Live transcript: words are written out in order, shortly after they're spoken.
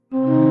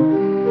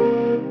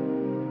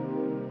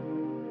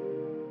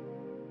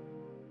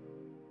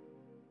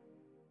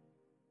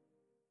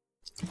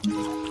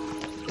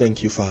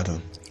Thank you, Father.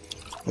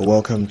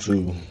 Welcome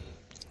to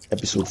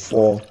episode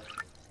 4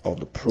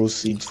 of the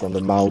Proceeds from the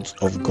Mouth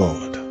of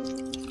God.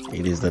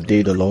 It is the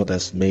day the Lord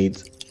has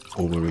made.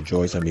 We will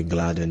rejoice and be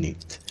glad in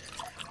it.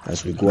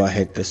 As we go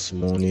ahead this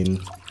morning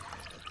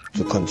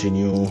to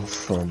continue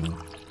from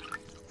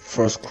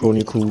 1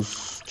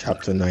 Chronicles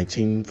chapter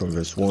 19 from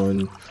verse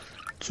 1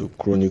 to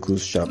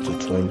Chronicles chapter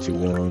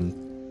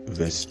 21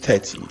 verse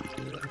 30.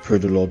 I pray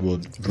the Lord will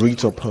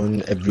breathe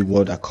upon every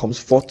word that comes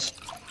forth.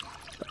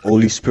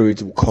 Holy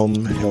Spirit will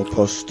come help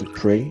us to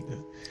pray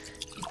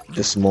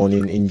this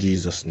morning in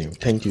Jesus' name.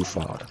 Thank you,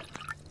 Father.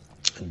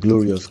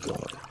 Glorious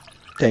God.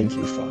 Thank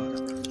you,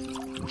 Father.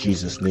 In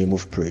Jesus' name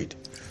we've prayed.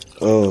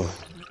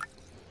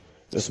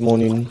 This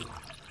morning,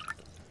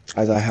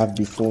 as I have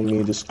before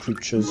me the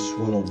scriptures,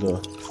 one of the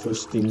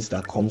first things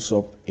that comes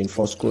up in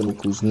 1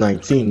 Chronicles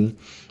 19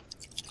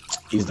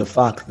 is the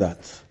fact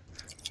that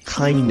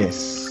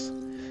kindness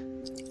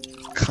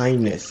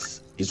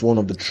is one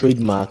of the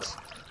trademarks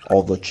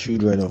of the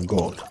children of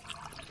God.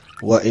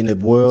 We're in a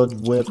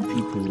world where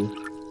people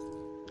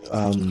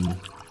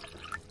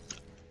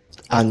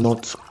are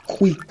not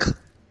quick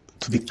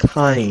to be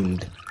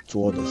kind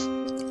to others.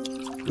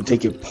 We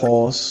take a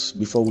pause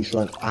before we show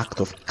an act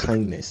of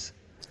kindness.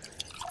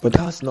 But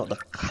that's not the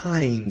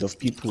kind of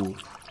people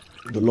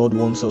the Lord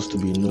wants us to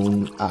be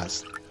known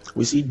as.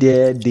 We see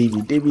there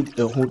David,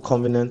 a whole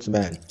covenant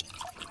man,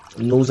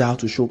 knows how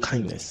to show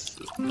kindness.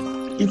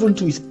 Even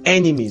to his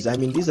enemies. I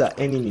mean, these are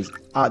enemies.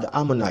 The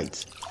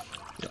Ammonites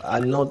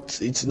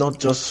it's not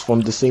just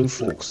from the same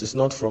folks. It's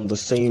not from the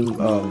same,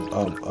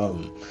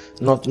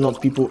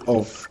 not people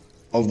of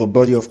the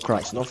body of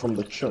Christ, not from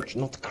the church,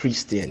 not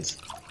Christians.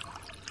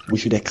 We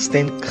should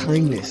extend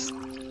kindness.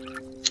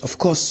 Of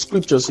course,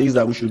 scripture says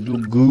that we should do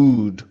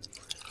good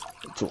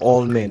to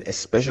all men,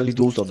 especially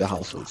those of the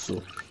household.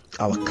 So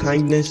our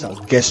kindness, our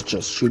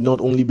gestures should not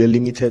only be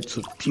limited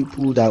to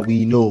people that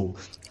we know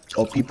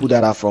or people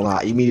that are from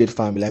our immediate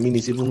family. I mean,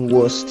 it's even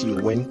worse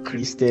still when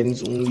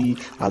Christians only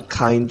are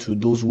kind to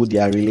those who they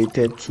are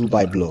related to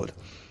by blood.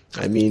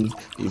 I mean,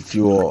 if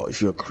you're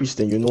a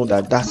Christian, you know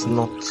that that's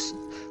not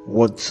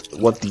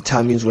what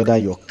determines whether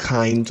you're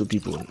kind to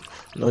people.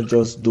 Not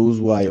just those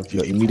who are of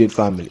your immediate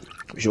family.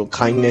 We show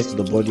kindness to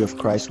the body of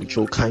Christ. We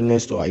show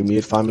kindness to our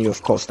immediate family.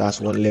 Of course,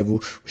 that's one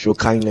level. We show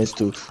kindness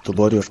to the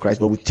body of Christ.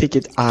 But we take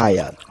it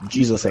higher.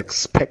 Jesus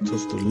expects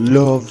us to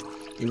love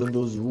even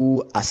those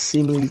who are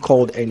seemingly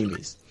called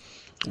enemies.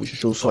 We should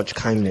show such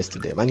kindness to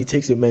them. And it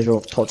takes a measure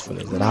of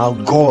thoughtfulness that how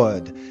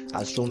God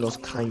has shown us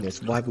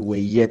kindness while we were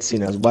yet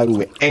sinners, while we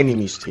were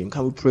enemies to Him.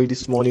 Can we pray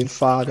this morning,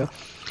 Father?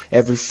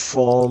 Every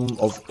form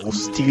of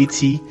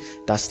hostility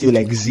that still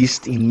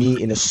exists in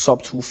me in a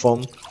subtle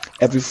form,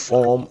 every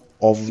form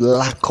of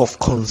lack of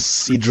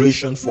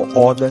consideration for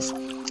others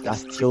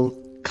that still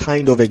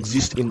kind of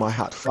exists in my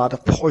heart, Father,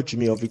 purge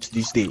me of it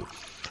this day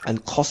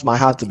and cause my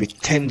heart to be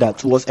tender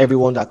towards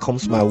everyone that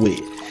comes my way.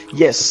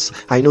 Yes,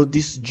 I know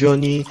this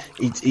journey,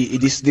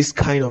 this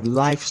kind of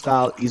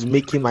lifestyle is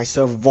making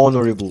myself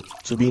vulnerable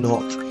to being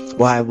hurt,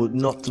 but I would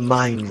not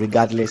mind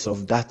regardless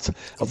of that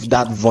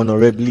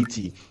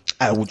vulnerability.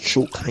 I would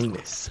show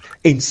kindness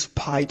in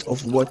spite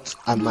of what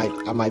I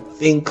might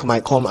think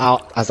might come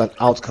out as an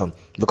outcome,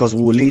 because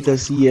we will later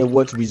see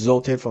what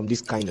resulted from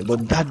this kindness.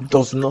 But that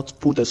does not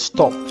put a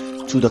stop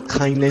to the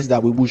kindness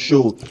that we will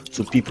show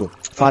to people.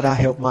 Father,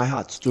 help my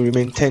heart to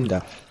remain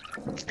tender.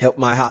 Help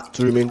my heart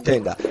to remain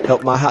tender.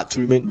 Help my heart to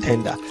remain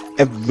tender.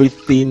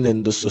 Everything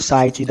in the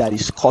society that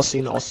is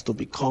causing us to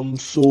become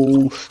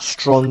so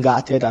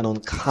strong-hearted and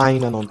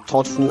unkind and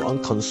unthoughtful,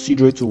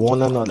 unconsiderate to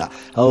one another.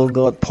 Oh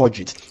God,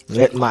 purge it.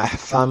 Let my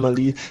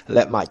family,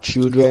 let my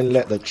children,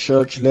 let the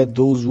church, let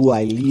those who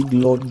I lead,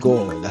 Lord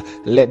God,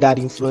 let that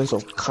influence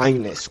of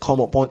kindness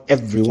come upon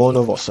every one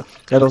of us.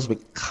 Let us be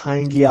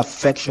kindly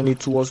affectionate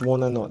towards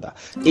one another.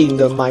 In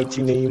the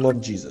mighty name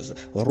of Jesus.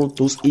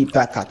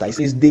 It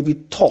says,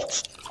 David taught,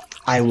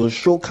 I will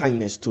show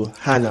kindness to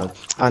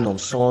Hanam,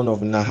 son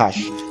of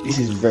Nahash. This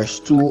is verse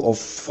 2 of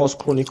 1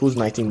 Chronicles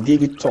 19.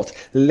 David taught,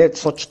 let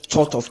such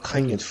thought of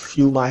kindness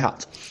fill my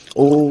heart.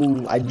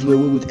 Oh, I do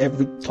away with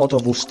every thought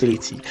of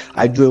hostility.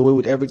 I do away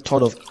with every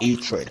thought of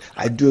hatred.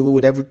 I do away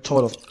with every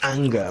thought of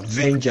anger,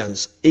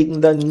 vengeance. In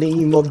the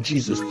name of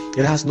Jesus,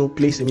 it has no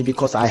place in me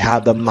because I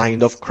have the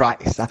mind of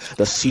Christ.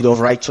 The seed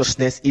of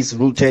righteousness is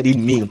rooted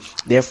in me.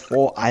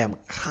 Therefore, I am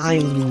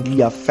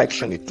kindly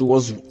affectionate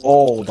towards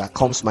all that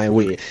comes my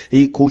way.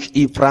 Thank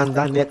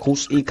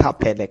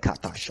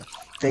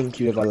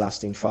you,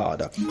 everlasting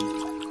Father.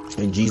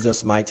 In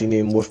Jesus' mighty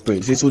name we've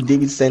prayed. So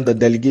David sent a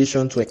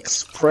delegation to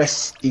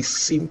express his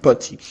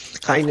sympathy.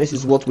 Kindness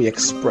is what we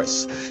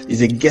express.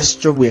 It's a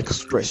gesture we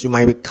express. You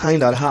might be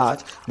kind at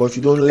heart, but if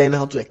you don't learn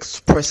how to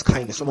express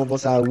kindness, some of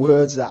us, our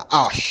words are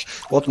harsh.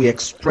 What we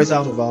express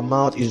out of our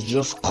mouth is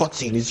just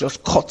cutting. It's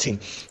just cutting.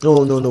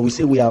 No. We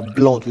say we are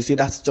blunt. We say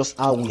that's just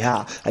how we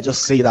are. I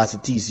just say it as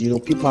it is.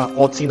 People are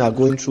hurting, are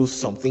going through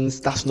some things.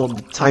 That's not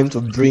the time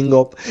to bring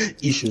up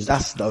issues.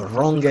 That's the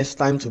wrongest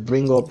time to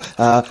bring up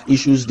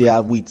issues they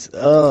are with.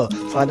 it.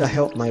 Father,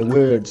 help my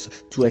words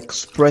to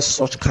express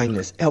such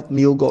kindness. Help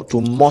me, oh God,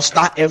 to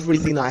muster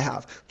everything I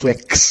have to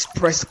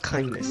express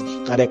kindness.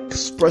 That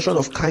expression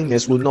of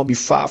kindness will not be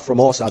far from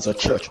us as a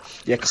church.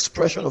 The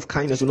expression of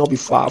kindness will not be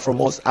far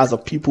from us as a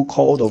people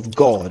called of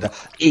God.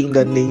 In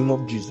the name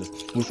of Jesus,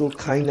 we show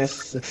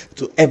kindness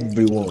to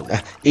everyone.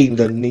 In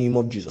the name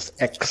of Jesus,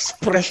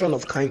 expression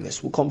of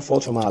kindness will come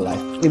forth from our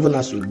life. Even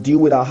as we deal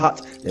with our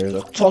heart, there is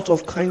a thought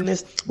of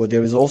kindness, but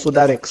there is also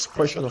that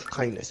expression of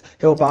kindness.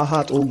 Help our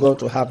heart, oh God,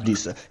 to have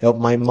this. Help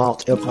my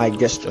mouth, help my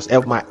gestures,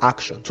 help my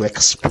action to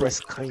express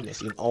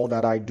kindness in all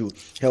that I do.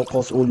 Help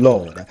us, oh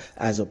Lord,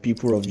 as a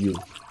people of you.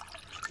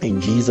 In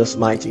Jesus'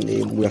 mighty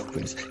name we have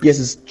prayed. Yes,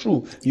 it's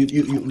true.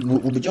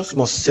 We just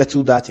must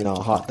settle that in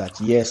our heart, that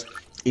yes,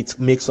 it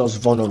makes us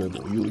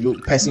vulnerable. You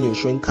person you're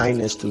showing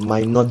kindness to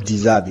might not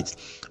deserve it,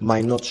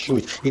 might not show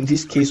it. In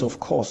this case,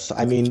 of course,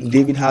 I mean,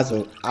 David has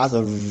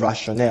a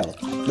rationale.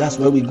 That's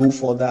where we go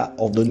further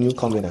of the new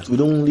covenant. We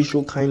don't only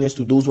show kindness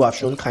to those who have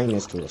shown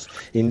kindness to us.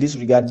 In this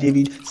regard,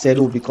 David said,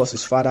 because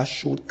his father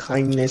showed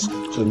kindness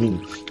to me.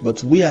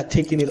 But we are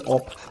taking it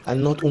up,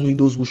 and not only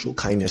those who show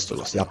kindness to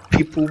us. There are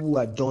people who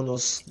have done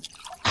us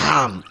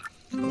harm.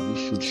 We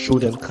should show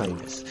them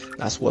kindness.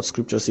 That's what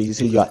scripture says. It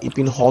says you are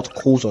heaping hot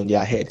coals on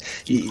their head.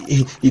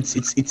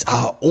 It's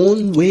our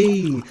own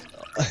way.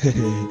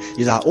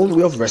 It's our own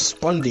way of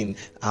responding.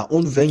 Our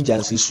own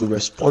vengeance is to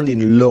respond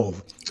in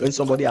love. When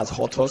somebody has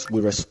hurt us,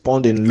 we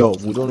respond in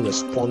love. We don't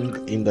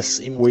respond in the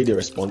same way they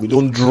respond. We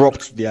don't drop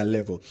to their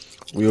level.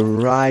 We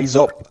rise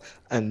up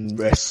and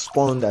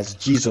respond as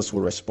Jesus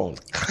will respond.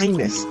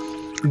 Kindness,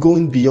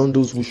 going beyond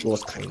those who show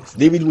us kindness.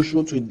 David will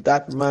show to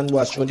that man who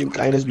has shown him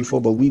kindness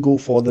before, but we go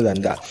further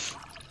than that.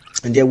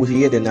 And there we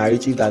hear the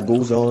narrative that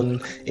goes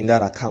on in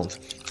that account.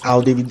 How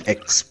David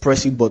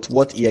expressed it, but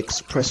what he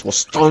expressed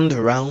was turned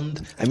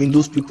around. I mean,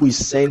 those people he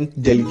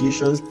sent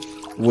delegations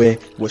were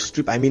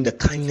stripped. I mean, the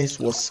kindness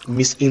was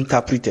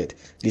misinterpreted.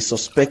 They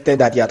suspected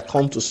that he had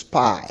come to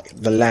spy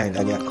the land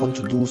and he had come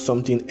to do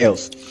something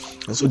else.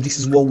 And so this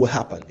is what will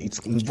happen.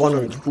 It's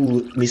vulnerable. People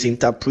will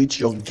misinterpret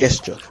your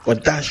gesture,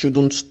 but that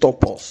shouldn't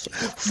stop us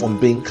from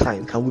being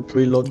kind. Can we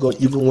pray, Lord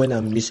God, even when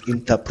I'm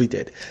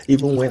misinterpreted,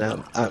 even when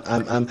I'm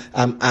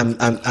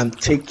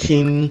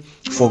taken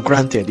for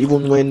granted,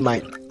 even when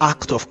my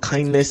act of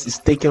kindness is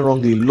taken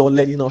wrongly, Lord,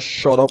 let it not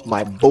shut up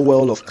my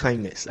bowel of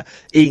kindness.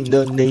 In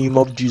the name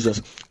of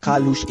Jesus.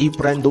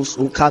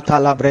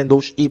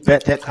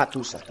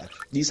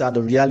 These are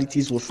the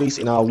realities we face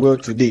in our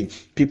world today.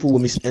 People will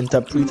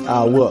misinterpret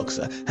our works.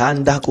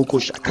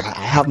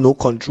 I have no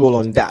control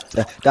on that.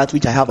 That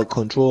which I have a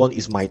control on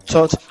is my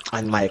thought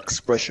and my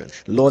expression.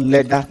 Lord,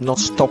 let that not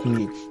stop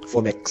me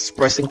from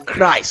expressing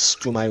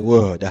Christ to my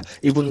word,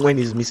 even when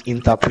it's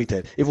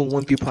misinterpreted, even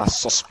when people are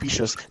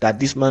suspicious that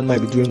this man might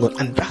be doing good.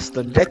 And that's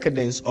the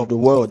decadence of the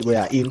world we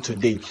are in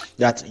today.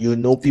 That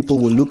people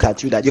will look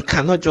at you, that you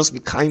cannot just be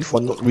kind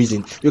for no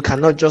reason. You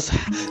cannot just,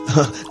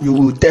 you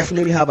will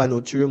definitely have an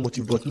ulterior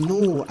motive. But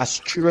no, as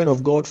children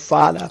of God,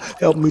 Father,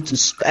 help me to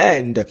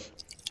stand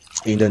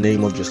in the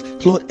name of Jesus.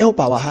 Lord,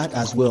 help our heart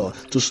as well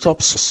to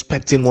stop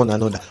suspecting one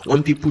another.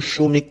 When people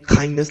show me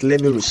kindness,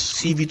 let me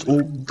receive it,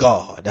 oh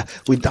God,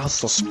 without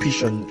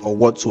suspicion or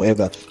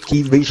whatsoever.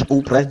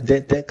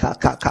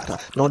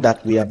 Not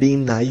that we are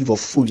being naive or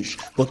foolish,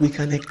 but we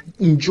can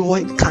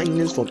enjoy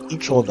kindness from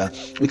each other.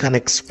 We can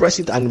express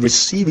it and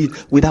receive it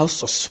without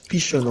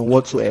suspicion or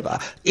whatsoever.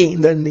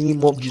 In the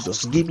name of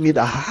Jesus, give me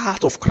the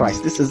heart of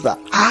Christ. This is the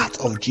heart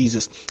of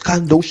Jesus.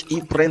 And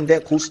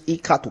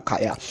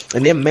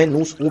then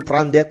menus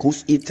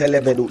Prandekus I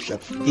televedus,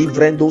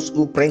 Ivrendos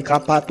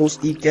Uprencapatos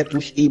I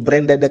ketus I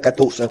brende de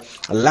catos,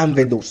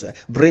 Lamvedus,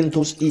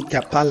 Brentus I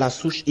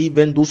capalasus I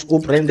vendus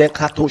Uprende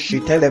Katoshi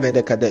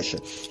televede kadesh.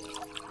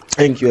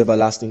 Thank you,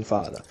 everlasting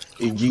Father.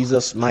 In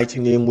Jesus' mighty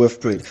name we've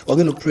prayed. We're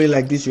going to pray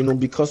like this,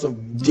 because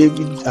of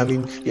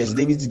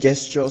David's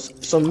gestures.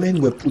 Some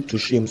men were put to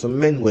shame. Some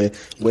men were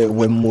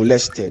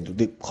molested.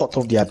 They cut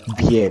off their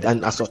beard.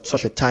 And at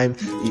such a time,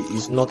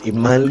 it's not a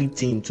manly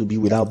thing to be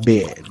without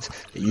beard.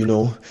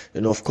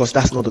 Of course,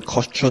 that's not the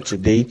culture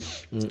today.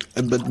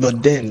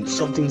 But then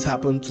something's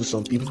happened to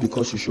some people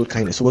because you showed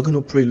kindness. So we're going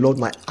to pray, Lord,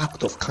 my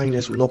act of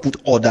kindness will not put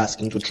others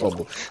into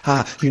trouble.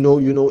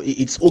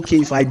 It's okay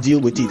if I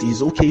deal with it.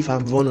 It's okay if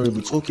I'm vulnerable.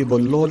 It's okay,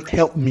 but Lord,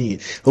 help me.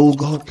 Oh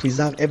God,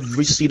 preserve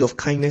every seed of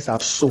kindness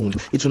I've sown.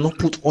 It will not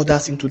put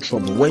others into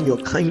trouble. When your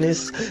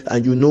kindness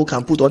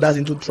can put others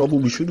into trouble,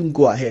 we shouldn't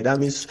go ahead. That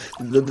means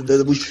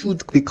we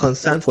should be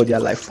concerned for their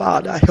life.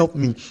 Father, help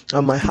me,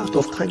 and my heart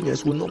of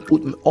kindness will not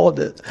put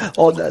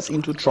others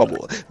into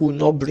trouble, will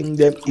not bring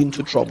them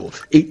into trouble.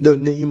 In the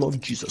name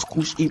of Jesus,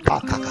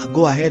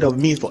 go ahead of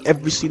me for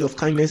every seed of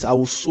kindness I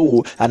will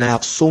sow, and I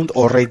have sown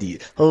already.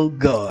 Oh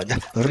God,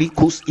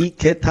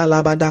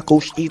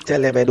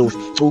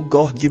 Oh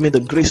God, give me the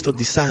grace to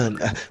discern.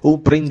 Oh,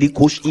 bring the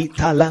kush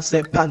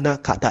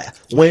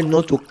when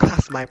not to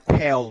cast my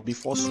pearl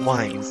before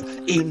swines.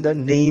 In the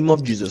name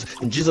of Jesus.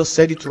 And Jesus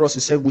said it to us. He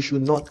said we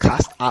should not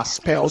cast our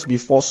pearls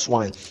before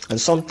swine. And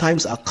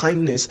sometimes our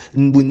kindness,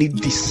 we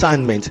need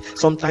discernment.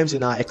 Sometimes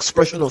in our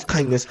expression of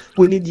kindness,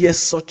 we need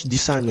such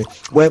discernment,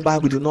 whereby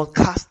we do not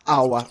cast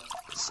our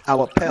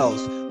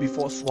pearls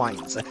before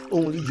swines.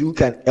 Only you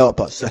can help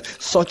us.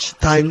 Such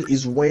time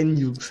is when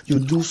you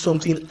do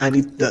something and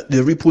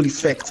the ripple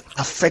effect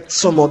affects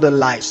some other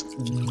lives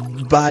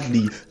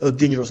badly or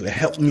dangerously.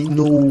 Help me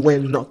know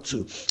when not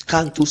to.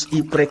 Help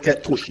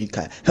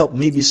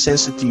me be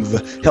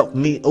sensitive. Help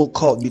me, oh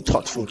God, be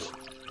thoughtful.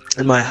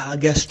 And my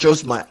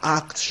gestures, my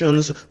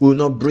actions will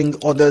not bring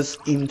others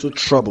into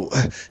trouble.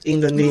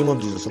 In the name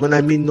of Jesus. When I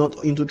mean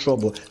not into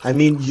trouble, I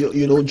mean,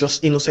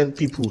 just innocent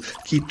people.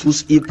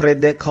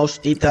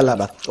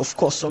 Of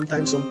course,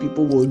 sometimes some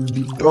people will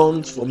be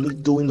burned for me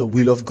doing the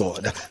will of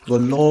God. But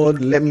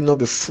Lord, let me not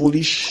be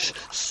foolish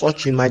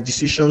such in my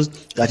decisions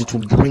that it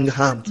will bring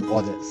harm to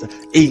others.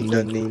 In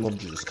the name of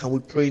Jesus. Can we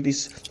pray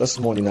this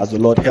morning as the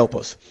Lord help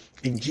us?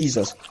 In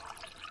Jesus'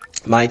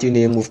 mighty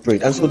name we've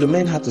prayed. And so the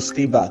men had to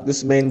stay back.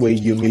 These men were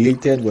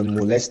humiliated, were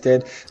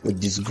molested, were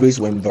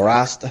disgraced, were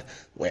embarrassed,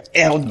 were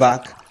held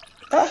back.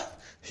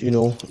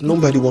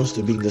 Nobody wants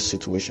to be in this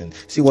situation.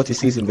 See what he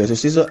says in verse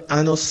 6.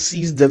 Anna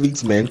seized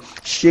David's men,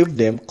 shaved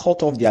them,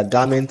 cut off their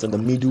garments in the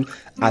middle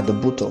at the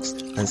buttocks,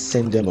 and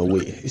sent them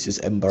away. This is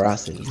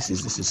embarrassing. This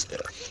is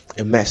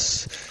a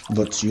mess.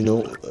 But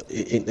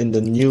in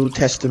the New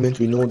Testament,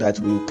 we know that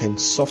we can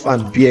suffer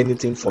and bear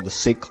anything for the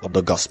sake of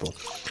the gospel.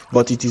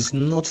 But it is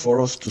not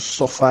for us to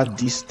suffer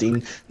this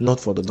thing,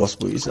 not for the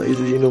gospel.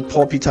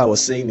 Paul Peter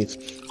was saying it.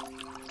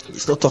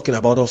 It's not talking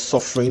about us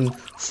suffering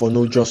for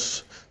no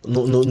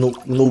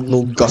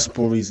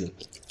gospel reason.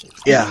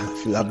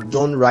 If you have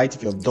done right,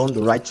 if you have done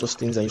the righteous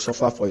things and you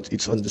suffer for it,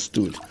 it's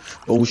understood.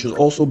 But we should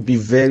also be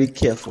very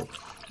careful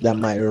that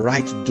my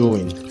right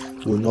doing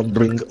will not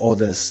bring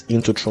others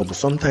into trouble.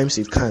 Sometimes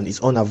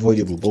it's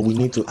unavoidable, but we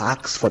need to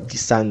ask for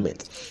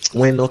discernment.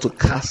 When not to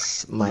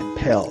cast my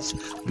pearls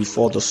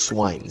before the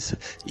swines.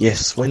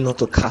 Yes, when not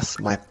to cast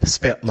my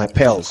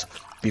pearls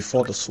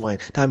before the swine.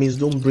 That means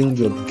don't bring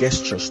your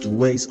gestures to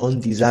where it's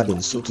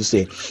undeserving, so to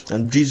say.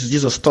 And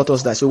Jesus taught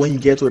us that. So when you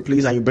get to a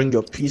place and you bring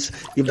your peace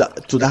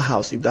to that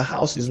house, if the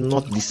house is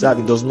not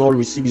deserving, does not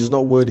receive, is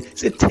not worthy,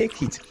 say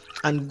take it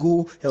and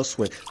go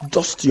elsewhere.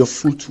 Dust your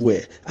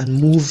footwear and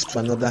move to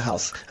another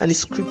house. And it's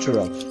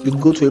scriptural. You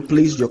go to a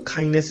place your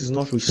kindness is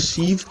not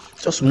received,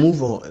 just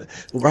move on,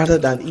 rather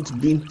than it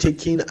being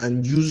taken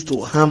and used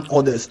to harm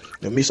others.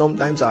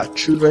 Sometimes our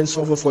children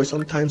suffer for it.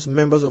 Sometimes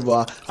members of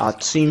our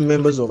team,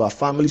 members of our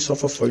family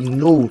suffer for it.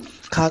 No.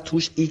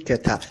 Katush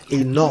iketa,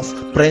 enough.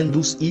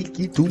 Prendus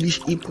iki tulish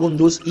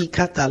ipondos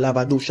ikata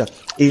lavadosha.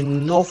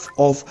 Enough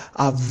of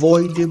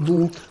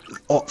avoidable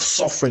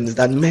sufferings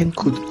that men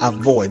could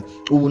avoid.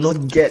 We will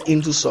not get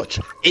into such.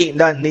 In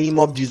the name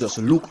of Jesus.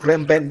 Luke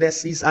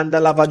rembendesis and the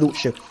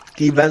lavadosha.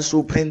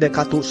 Kivansu prende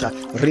katosha.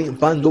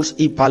 Rimbandos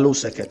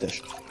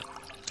ipaloseketesh.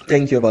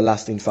 Thank you,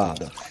 everlasting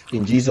Father.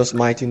 In Jesus'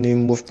 mighty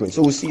name we've prayed.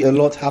 So we see a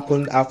lot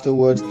happened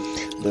afterwards.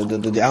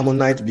 The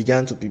Ammonites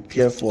began to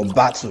prepare for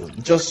battle.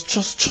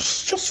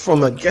 Just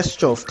from a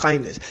gesture of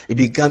kindness, it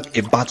became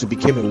a battle,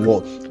 became a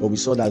war. But we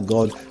saw that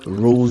God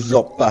rose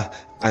up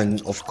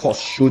and of course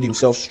showed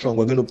himself strong.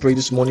 We're going to pray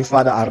this morning,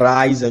 Father,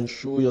 arise and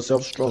show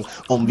yourself strong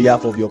on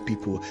behalf of your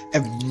people.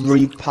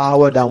 Every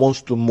power that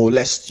wants to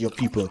molest your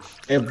people,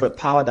 every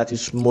power that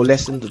is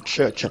molesting the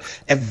church,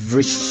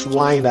 every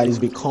swine that is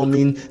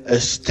becoming a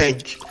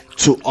stench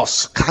to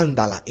us,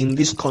 Kandala, in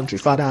this country,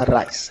 Father,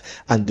 arise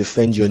and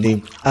defend your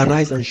name.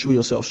 Arise and show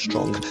yourself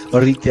strong.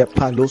 Every battle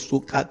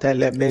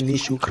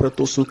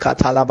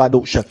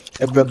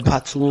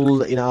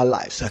in our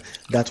lives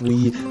that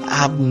we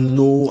have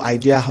no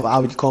idea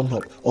how it come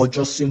up, or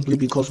just simply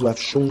because we have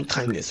shown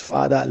kindness,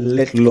 Father,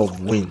 let love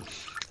win.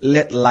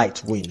 Let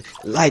light win.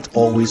 Light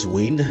always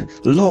win.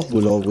 Love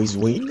will always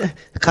win.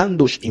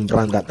 Kandosh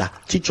imbrandata.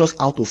 Teach us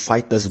how to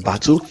fight this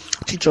battle.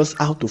 Teach us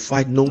how to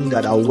fight, knowing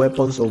that our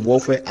weapons of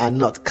warfare are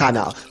not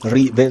carnal.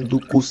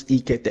 Rivendukus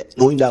ikete.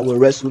 Knowing that we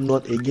wrestle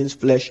not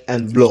against flesh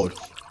and blood.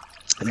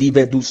 Every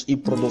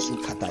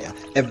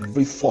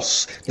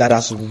force that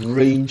has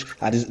range,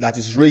 that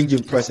is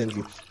ranging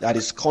presently, that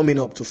is coming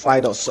up to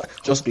fight us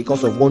just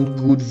because of one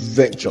good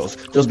venture,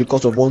 just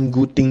because of one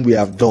good thing we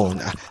have done.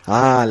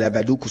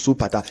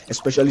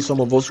 Especially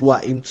some of us who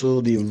are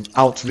into the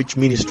outreach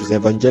ministries,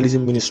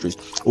 evangelism ministries.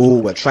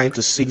 We're trying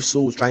to save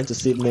souls, trying to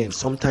save men.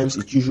 Sometimes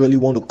it usually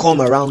want to come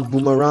around,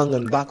 boomerang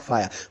and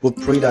backfire. We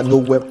pray that no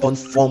weapon,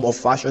 form or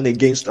fashion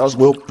against us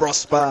will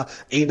prosper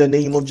in the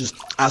name of Jesus,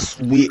 as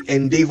we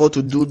endeavor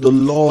to do the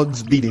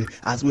Lord's bidding,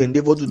 as we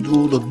endeavor to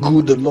do the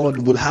good the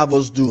Lord will have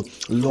us do.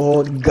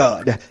 Lord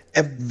God,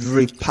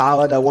 every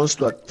power that wants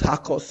to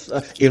attack us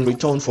in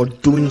return for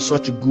doing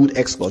such a good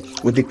exploit,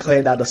 we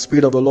declare that the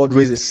Spirit of the Lord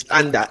raises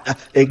standard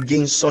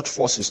against such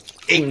forces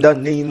in the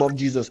name of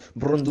Jesus.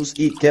 Brundus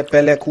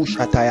ikepele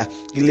kushataya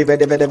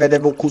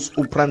ilivedevedevedevokus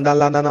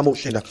uprandalana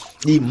moshenda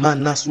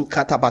imanasu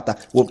katabata.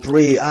 We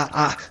pray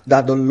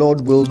that the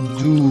Lord will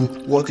do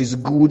what is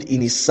good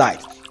in His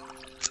sight.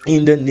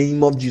 In the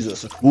name of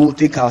Jesus, we will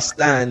take our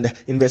stand.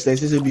 In verse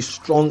 6, be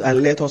strong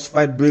and let us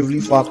fight bravely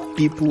for our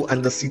people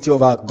and the city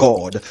of our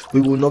God. We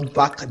will not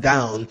back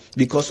down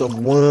because of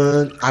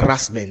one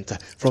harassment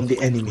from the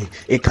enemy.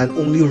 It can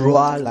only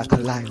roar like a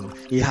lion.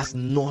 It has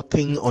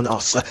nothing on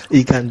us.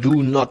 It can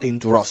do nothing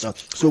to us.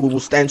 So we will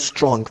stand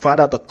strong.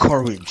 Father, the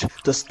courage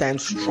to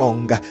stand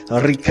strong.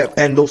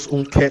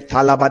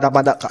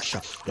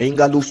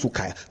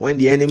 When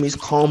the enemies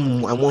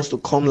come and wants to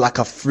come like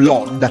a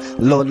flood,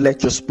 Lord,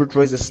 let your Spirit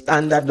raise a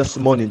standard this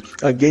morning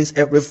against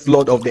every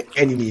flood of the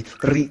enemy.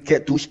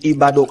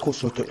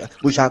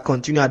 We shall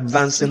continue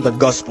advancing the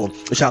gospel.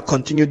 We shall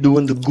continue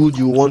doing the good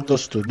you want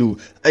us to do.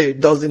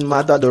 It doesn't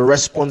matter the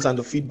response and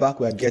the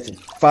feedback we are getting.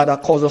 Father,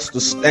 cause us to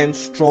stand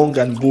strong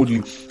and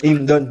boldly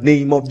in the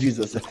name of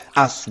Jesus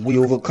as we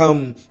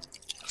overcome,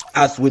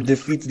 as we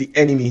defeat the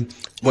enemy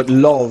with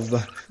love,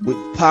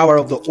 with power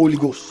of the Holy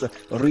Ghost.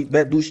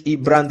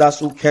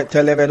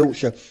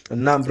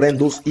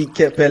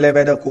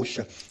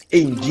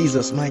 In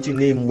Jesus' mighty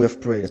name we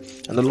have prayed.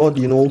 And the Lord,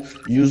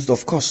 used,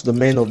 of course, the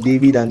men of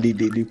David, and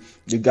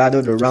they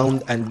gathered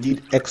around and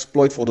did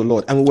exploit for the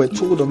Lord. And we were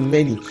told of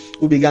many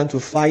who began to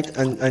fight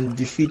and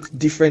defeat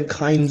different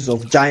kinds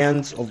of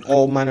giants of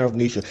all manner of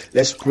nature.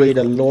 Let's pray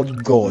the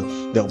Lord God,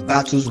 the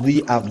battles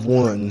we have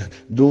won,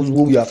 those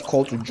who you have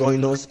called to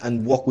join us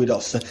and walk with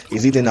us.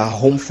 Is it in our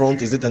home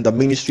front? Is it in the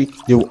ministry?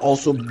 They will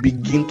also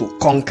begin to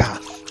conquer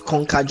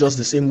just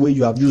the same way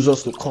you have used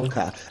us to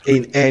conquer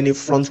in any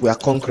front we are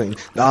conquering.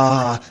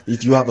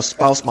 If you have a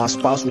spouse, my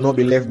spouse will not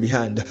be left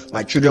behind.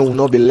 My children will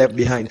not be left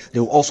behind.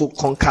 They will also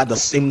conquer the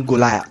same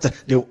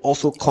Goliath. They will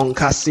also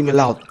conquer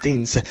similar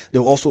things. They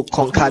will also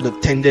conquer the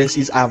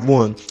tendencies I've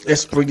won.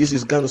 Let's pray this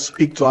is going to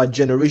speak to our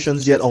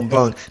generations yet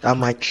unborn, that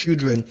my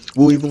children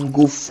will even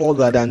go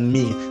further than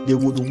me. They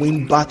would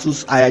win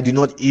battles I did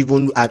not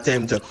even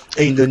attempt.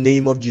 In the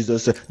name of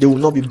Jesus, they will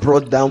not be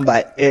brought down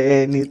by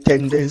any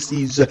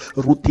tendencies.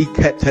 In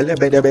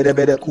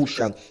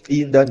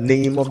the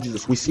name of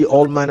Jesus, we see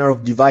all manner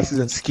of devices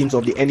and schemes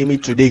of the enemy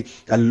today.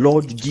 The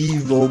Lord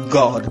give, oh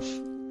God,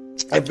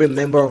 every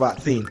member of our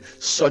team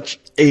such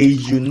a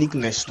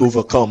uniqueness to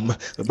overcome.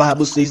 The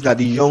Bible says that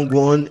the young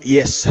one,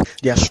 yes,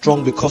 they are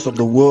strong because of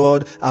the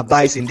word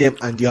abides in them,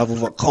 and they have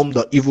overcome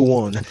the evil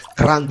one.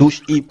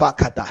 Grandush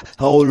ipakata.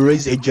 Oh,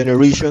 raise a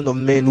generation of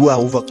men who are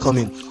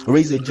overcoming.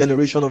 Raise a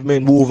generation of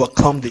men who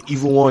overcome the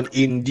evil one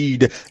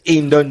indeed.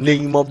 In the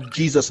name of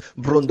Jesus.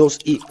 Brondos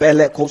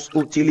ipelekos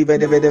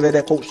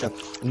utilivedekosha.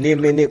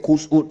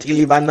 Nemenekus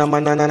utilivana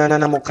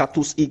mananana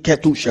mokatus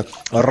iketusha.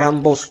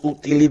 Rambos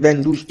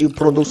utilivendush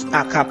iprondos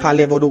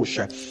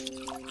akapalevodosha.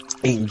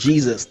 In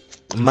Jesus'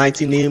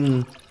 mighty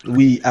name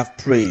we have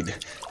prayed.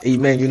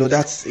 Amen.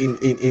 That's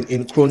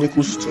in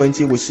Chronicles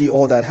 20. We see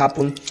all that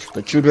happened.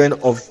 The children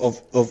of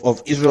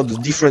Israel, the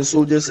different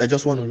soldiers. I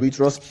just want to read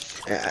to us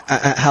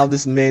how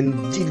these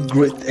men did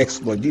great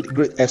exploit.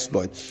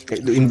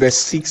 In verse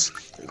 6,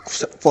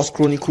 First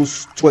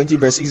Chronicles 20,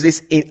 verse 6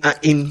 says,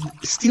 in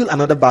still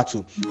another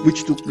battle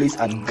which took place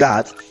at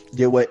Gath,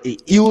 there were a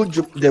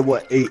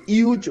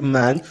huge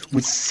man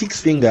with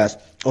 6 fingers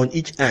on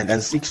each hand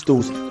and 6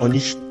 toes on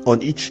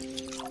each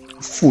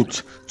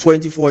foot,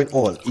 24 in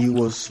all.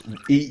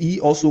 He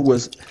also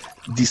was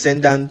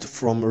descendant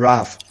from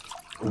Raph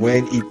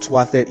when he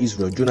thwarted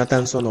Israel.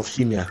 Jonathan, son of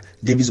Shimeah,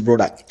 David's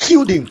brother,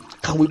 killed him.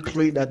 Can we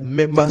pray that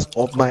members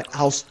of my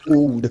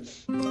household,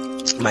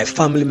 my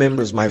family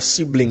members, my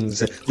siblings,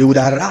 they would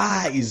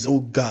arise,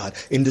 oh God,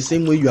 in the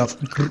same way you have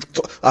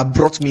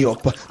brought me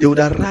up. They would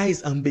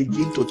arise and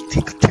begin to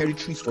take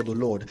territories for the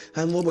Lord.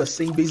 And what we're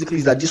saying basically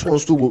is that these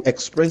ones too will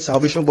experience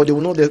salvation, but they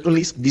will not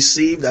only be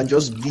saved and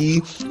just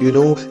be,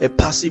 a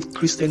passive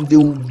Christian. They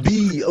will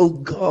be, oh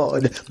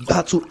God,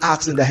 battle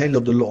axe in the hand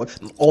of the Lord.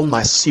 All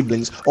my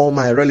siblings, all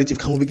my relatives,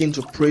 can we begin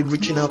to pray,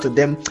 reaching out to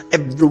them,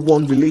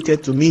 everyone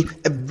related to me,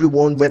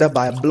 everyone, whether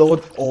by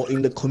blood or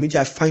in the community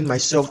I find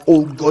myself,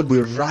 oh God,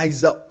 we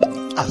rise up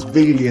as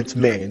valiant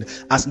men,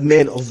 as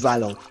men of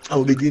valor, and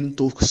we begin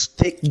to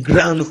take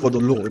ground for the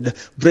Lord.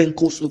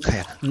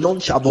 None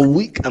shall be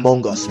weak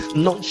among us.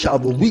 None shall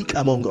be weak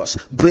among us.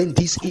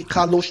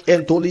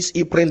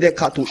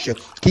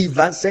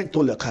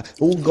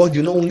 Oh God,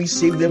 you not only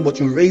save them, but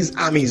you raise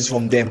armies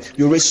from them.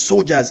 You raise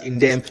soldiers in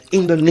them.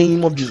 In the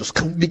name of Jesus,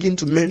 can we begin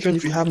to mention,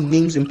 if you have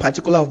names in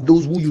particular of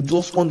those who you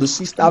just want to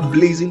see start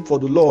blazing for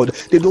the Lord?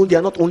 They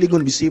are not only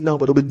going to be saved now,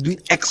 but they'll be doing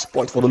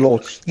exploit for the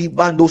Lord.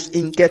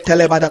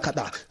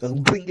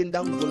 Bringing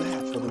down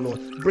Goliath for the Lord,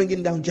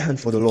 bringing down giant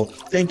for the Lord.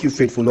 Thank you,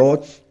 faithful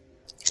Lord.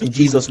 In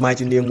Jesus'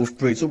 mighty name we've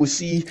prayed. So we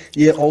see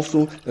here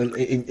also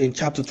in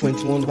chapter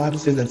 21, the Bible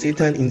says, and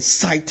Satan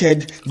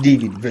incited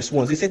David. Verse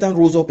 1 says, Satan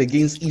rose up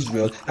against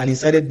Israel and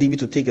incited David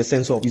to take a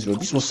census of Israel.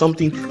 This was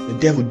something the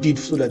devil did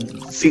so that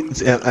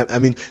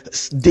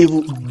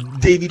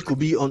David could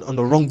be on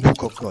the wrong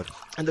book of God.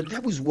 And the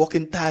devil is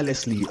working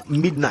tirelessly,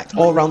 midnight,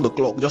 all around the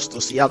clock, just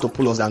to see how to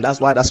pull us down.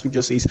 That's why that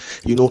scripture says,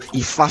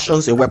 he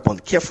fashions a weapon,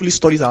 carefully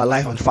studies our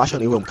life and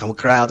fashion a weapon. Can we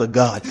cry out to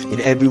God?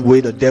 In every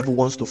way, the devil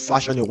wants to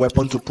fashion a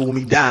weapon to pull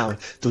me down,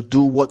 to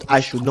do what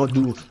I should not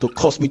do, to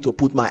cause me to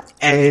put my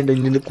hand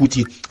in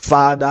iniquity.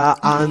 Father,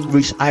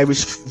 I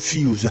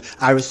refuse.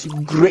 I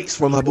receive grace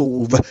from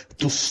above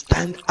to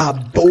stand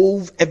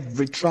above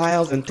every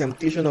trials and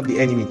temptation of the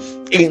enemy.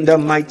 In the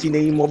mighty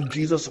name of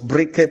Jesus,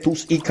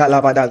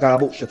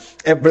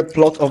 every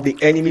plot of the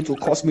enemy to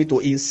cause me to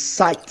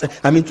incite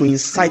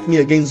me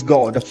against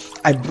God,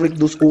 I break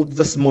those oaths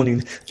this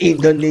morning. In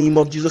the name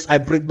of Jesus, I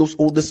break those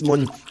oaths this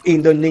morning.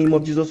 In the name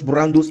of Jesus,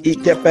 Brandos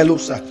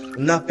Ikepelusa,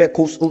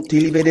 Napekos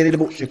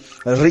Utilivedebushe,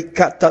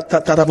 Rikata.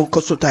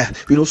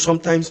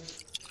 Sometimes,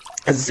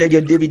 as I said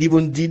here, David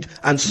even did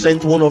and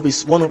sent one of his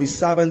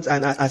servants,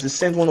 and as he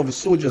sent one of his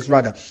soldiers,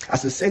 rather,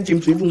 as he sent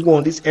him to even go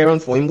on this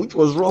errand for him, which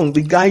was wrong.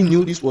 The guy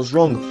knew this was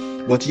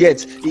wrong, but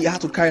yet he had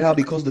to carry it out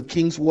because the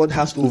king's word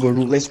has to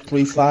overrule. Let's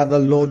pray, Father,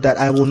 Lord, that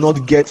I will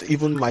not get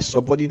even my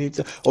subordinates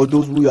or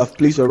those who you have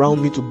placed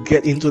around me to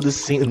get into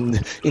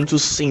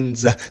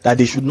sins that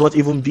they should not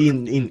even be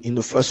in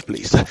the first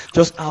place.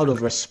 Just out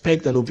of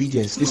respect and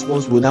obedience, these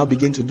ones will now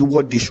begin to do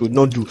what they should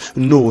not do.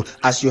 No,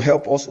 as you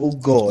help us, oh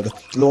God,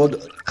 Lord,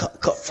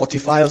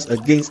 fortify us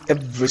against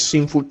every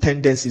sinful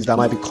tendencies that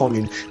might be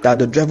coming, that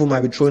the devil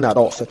might be throwing at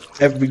us,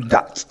 every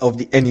dart of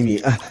the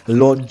enemy.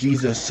 Lord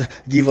Jesus,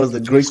 give us the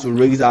grace to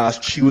raise our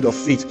shield of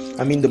faith.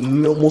 The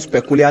most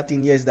peculiar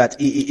thing here is that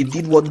he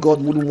did what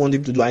God wouldn't want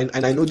him to do,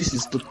 and I know this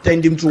is to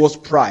tend him towards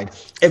pride.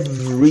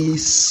 Every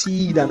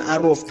seed and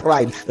arrow of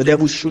pride the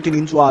devil is shooting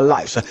into our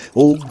lives,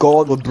 oh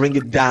God, will bring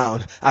it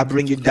down. I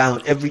bring it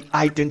down. Every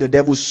item the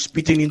devil is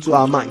spitting into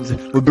our minds,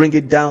 we bring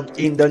it down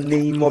in the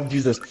name of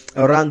Jesus.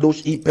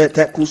 Randos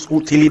ipetekus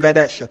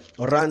utilivedesh,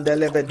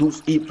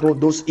 randelevedus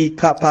iprodos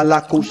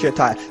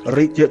ikapalakushetai,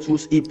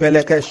 ritetus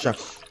ipelekesha.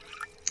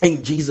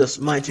 In Jesus'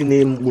 mighty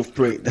name we've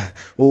prayed.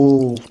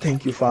 Oh,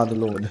 thank you, Father,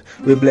 Lord.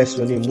 We bless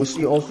your name. We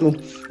see also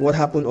what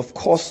happened. Of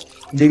course,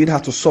 David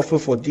had to suffer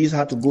for this,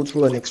 had to go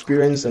through an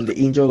experience, and the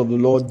angel of the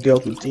Lord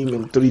dealt with him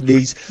in 3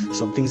 days.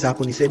 Some things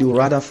happened. He said he would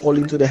rather fall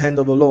into the hand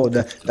of the Lord,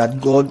 that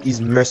God is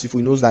merciful.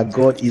 He knows that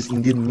God is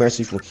indeed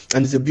merciful.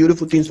 And it's a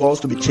beautiful thing for us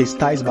to be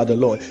chastised by the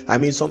Lord.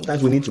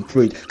 Sometimes we need to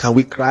pray. Can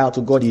we cry out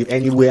to God, if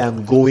anywhere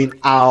I'm going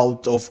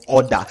out of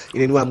order,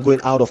 in any way I'm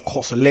going out of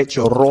course, let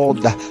your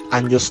rod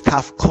and your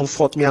staff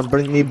comfort me and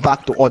bring me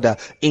back to order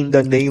in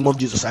the name of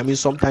Jesus.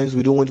 Sometimes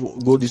we don't want to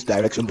go this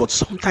direction, but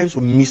sometimes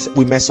we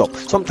mess up.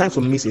 Sometimes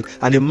we miss it.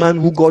 And a man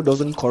who God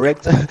doesn't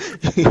correct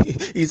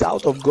is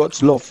out of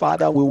God's love.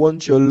 Father, we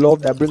want your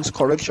love that brings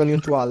correction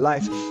into our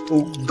lives.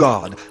 Oh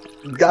God,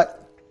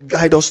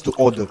 guide us to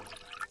order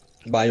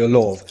by your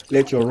love.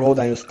 Let your rod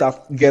and your staff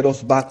get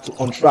us back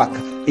on track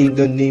in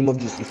the name of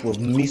Jesus. If we've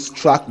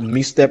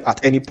misstep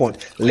at any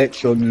point,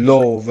 let your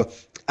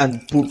love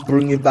and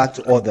bring it back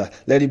to order.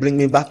 Let it bring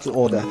me back to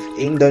order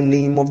in the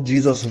name of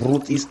Jesus.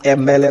 Root is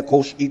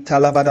emelekosh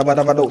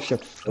italabadabadabadosha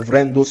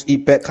vrendos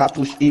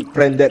ipekatush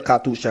iprende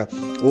katusha.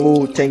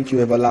 Oh, thank you,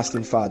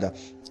 everlasting Father.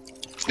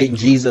 In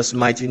Jesus'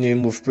 mighty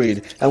name we've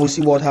prayed. And we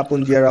see what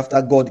happened here after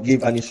God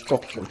gave an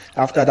instruction.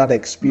 After that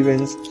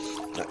experience,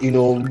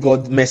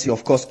 God's mercy,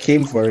 of course,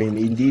 came for him.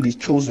 Indeed, he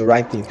chose the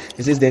right thing.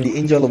 It says, then the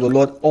angel of the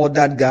Lord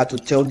ordered God to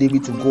tell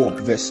David to go up.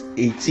 Verse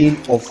 18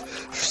 of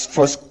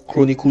 1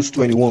 Chronicles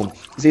 21.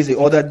 It says he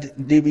ordered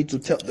God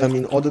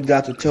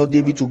to tell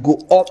David to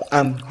go up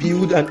and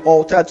build an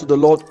altar to the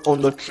Lord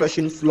on the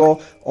threshing floor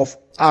of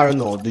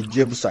Arnold, the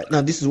Jebusite.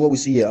 Now, this is what we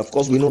see here. Of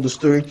course, we know the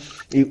story.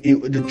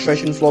 The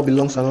threshing floor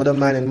belongs to another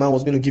man, and man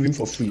was going to give him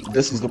for free.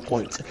 This is the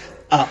point.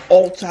 Our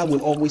altar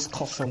will always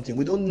cost something.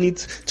 We don't need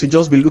to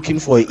just be looking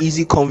for an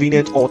easy,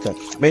 convenient altar.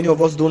 Many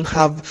of us don't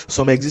have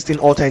some existing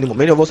altar anymore.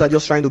 Many of us are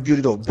just trying to build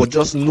it up, but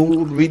just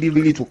know really,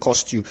 really to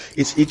cost you.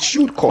 It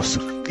should cost.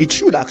 It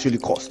should actually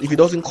cost. If it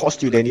doesn't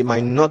cost you, then it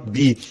might not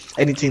be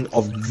anything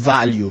of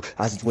value,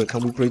 as it were.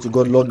 Can we pray to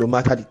God, Lord, no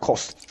matter the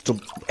cost, to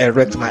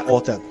erect my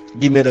altar,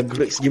 give me the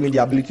grace, give me the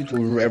ability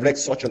to erect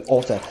such an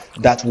altar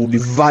that will be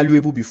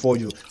valuable before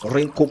you.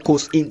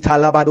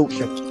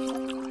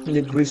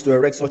 The grace to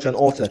erect such an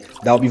altar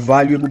that will be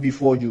valuable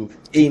before you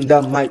in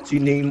the mighty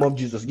name of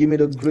Jesus. Give me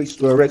the grace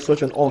to erect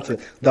such an altar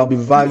that will be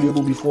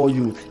valuable before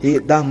you.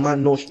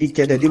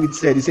 David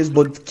said, he says,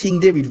 but King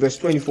David, verse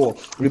 24,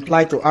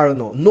 replied to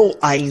Araunah, no,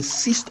 I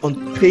insist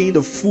on paying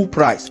the full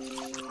price.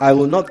 I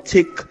will not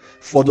take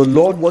for the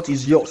Lord what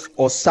is yours,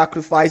 or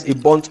sacrifice a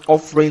burnt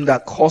offering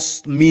that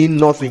costs me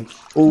nothing.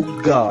 Oh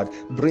God,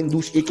 bring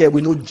those.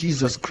 We know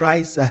Jesus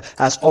Christ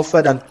has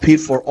offered and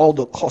paid for all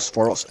the cost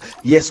for us.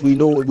 Yes, we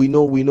know. And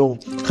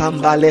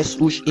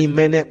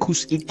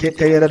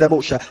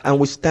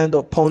we stand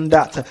upon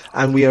that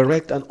and we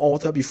erect an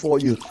altar before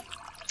you.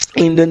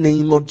 in the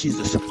name of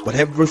Jesus. But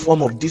every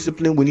form of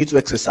discipline we need to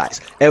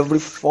exercise, every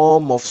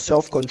form of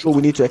self-control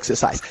we need to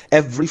exercise,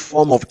 every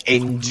form of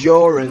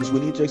endurance we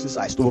need to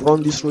exercise to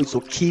run this race, to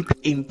keep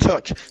in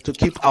touch, to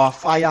keep our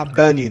fire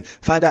burning.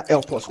 Father,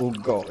 help us, oh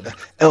God.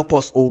 Help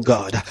us, oh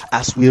God,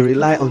 as we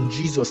rely on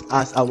Jesus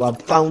as our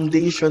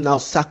foundational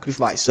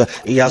sacrifice.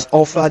 He has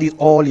offered it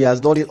all. He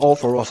has done it all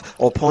for us.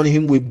 Upon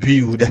him we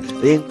build.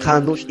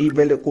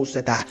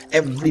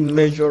 Every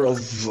measure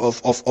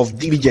of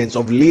diligence,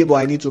 of labor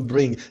I need to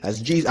bring,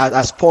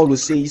 as Paul will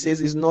say, he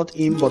says it's not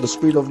him but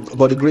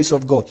the grace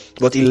of God,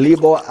 but he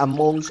labor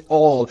amongst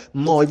all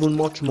more, even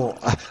much more.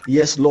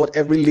 Yes, Lord,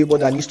 every labor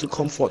that needs to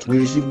comfort, we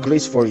receive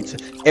grace for it.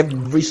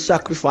 Every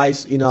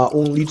sacrifice in our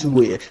own little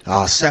way,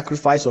 our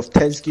sacrifice of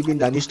thanksgiving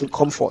that needs to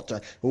comfort,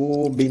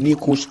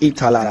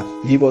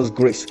 give us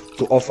grace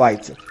to offer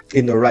it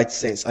in the right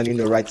sense and in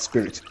the right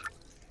spirit.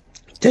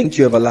 Thank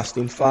you,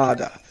 everlasting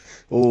Father.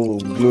 Oh,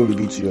 glory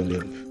be to your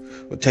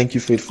name. Well, thank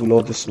you, faithful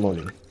Lord, this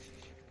morning.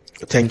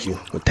 Thank you,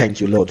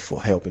 Lord,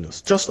 for helping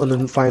us. Just on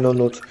a final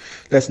note,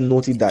 let's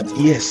note it that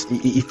yes,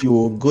 if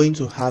you're going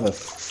to have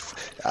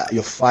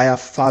your fire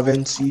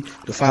fervency,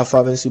 the fire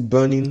fervency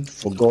burning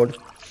for God,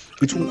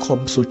 it won't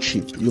come so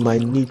cheap. You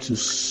might need to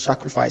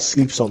sacrifice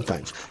sleep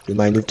sometimes. You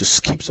might need to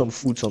skip some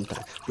food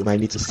sometimes. You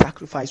might need to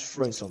sacrifice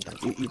friends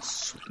sometimes. It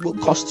will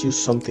cost you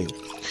something.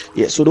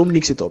 Yeah, so don't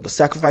mix it up. The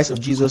sacrifice of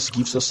Jesus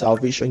gives us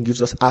salvation,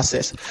 gives us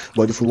access.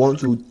 But if we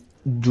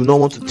do not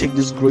want to take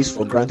this grace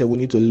for granted, we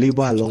need to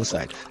labor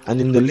alongside.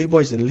 And in the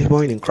labor is in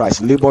laboring in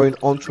Christ, laboring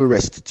unto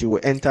rest till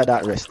we enter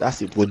that rest.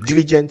 That's it. We're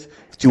diligent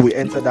till we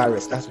enter that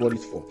rest. That's what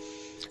it's for.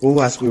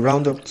 Oh, as we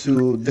round up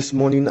to this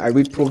morning, I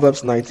read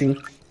Proverbs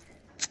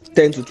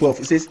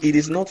 19:10-12. It says, it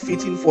is not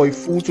fitting for a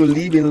fool to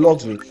live in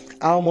luxury.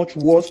 How much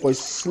worse for a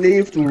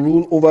slave to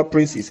rule over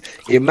princes?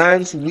 A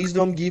man's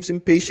wisdom gives him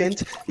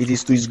patience. It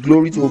is to his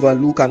glory to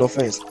overlook an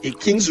offense. A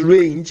king's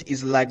range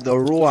is like the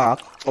roar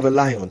of a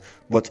lion,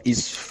 but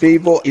his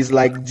favor is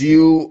like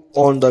dew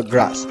on the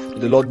grass.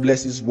 The Lord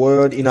bless his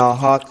word in our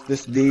heart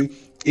this day,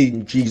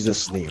 in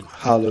Jesus' name.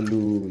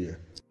 Hallelujah.